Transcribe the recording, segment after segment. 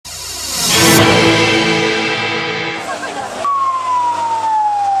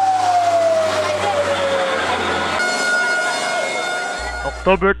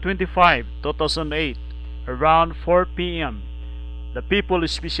October 25, 2008, around 4 p.m., the people,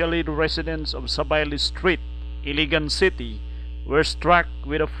 especially the residents of Sabayle Street, Iligan City, were struck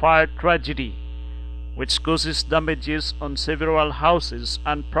with a fire tragedy, which causes damages on several houses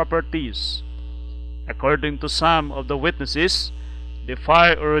and properties. According to some of the witnesses, the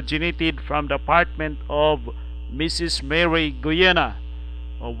fire originated from the apartment of Mrs. Mary Guyena,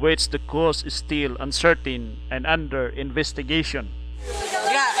 of which the cause is still uncertain and under investigation.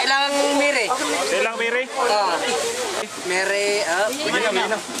 Ilang Mary? Ilang Mary? Mary,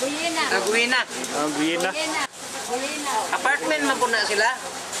 Guyena. Guyena. Apartment man po na sila?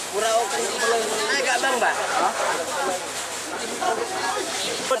 Ay, gabang ba?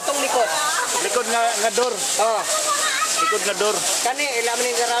 Itong likod. Likod nga door. Likod nga door. Kani, ilang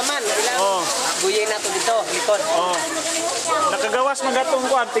ni garaman. Ilang Guyena to dito, likod. Nakagawas man gatong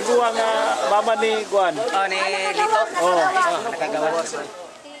kuan, tiguwa nga mama ni kuan. Ni Lito? Nakagawas.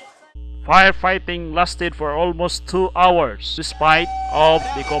 Firefighting lasted for almost 2 hours despite of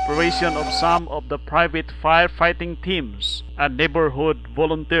the cooperation of some of the private firefighting teams and neighborhood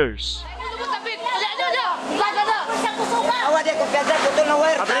volunteers.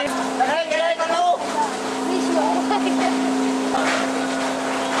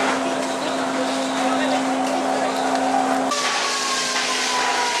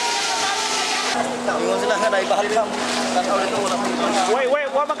 Wait,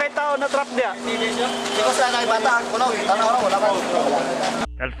 wa man kay tao na trap dia.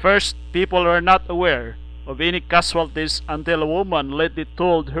 At first, people were not aware of any casualties until a woman lately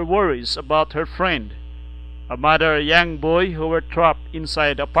told her worries about her friend, a mother and young boy who were trapped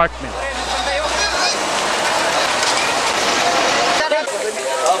inside the apartment.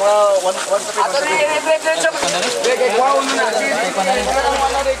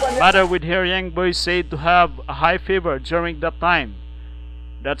 Mother with her young boy said to have a high fever during that time.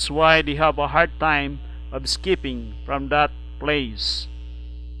 That's why they have a hard time of escaping from that place.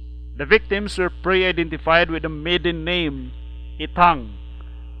 The victims were pre-identified with a maiden name Itang,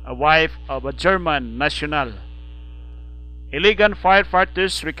 a wife of a German national. Iligan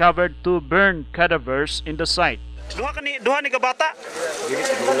firefighters recovered 2 burned cadavers in the site. Duha ni kabata.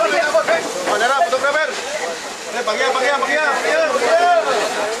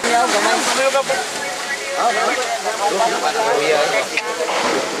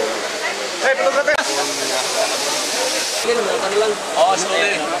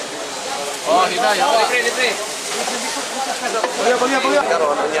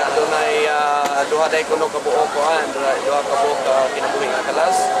 Karon nya dunay duha day kuno ka buok kuan, duha ka buok kinabuhi nga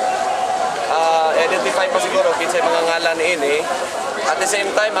kalas. Identify pa siguro kinsay mga ngalan ini. At the same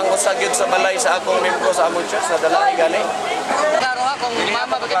time, ang usagyod sa balay sa akong membro sa among church na dalahi gani. Klaro ha kung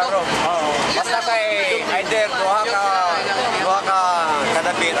mama ba ito? Basta kay either duha ka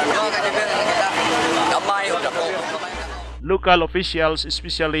kadabit. Gamay o dako. Local officials,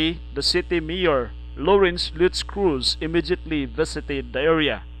 especially the city mayor, Lawrence Lutz Cruz, immediately visited the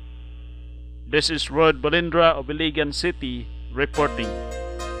area. This is Rod Balindra of Iligan City reporting.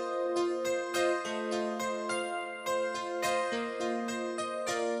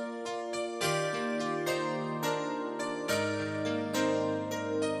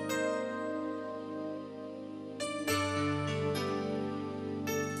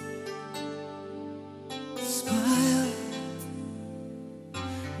 Smile,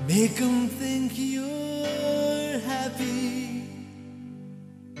 make them think you're happy.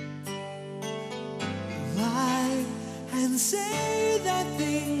 Lie and say that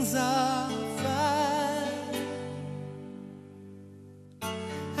things are fine,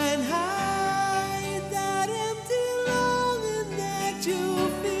 and hide that empty longing that you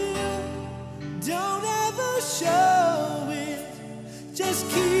feel. Don't ever show it, just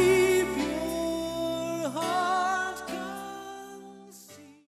keep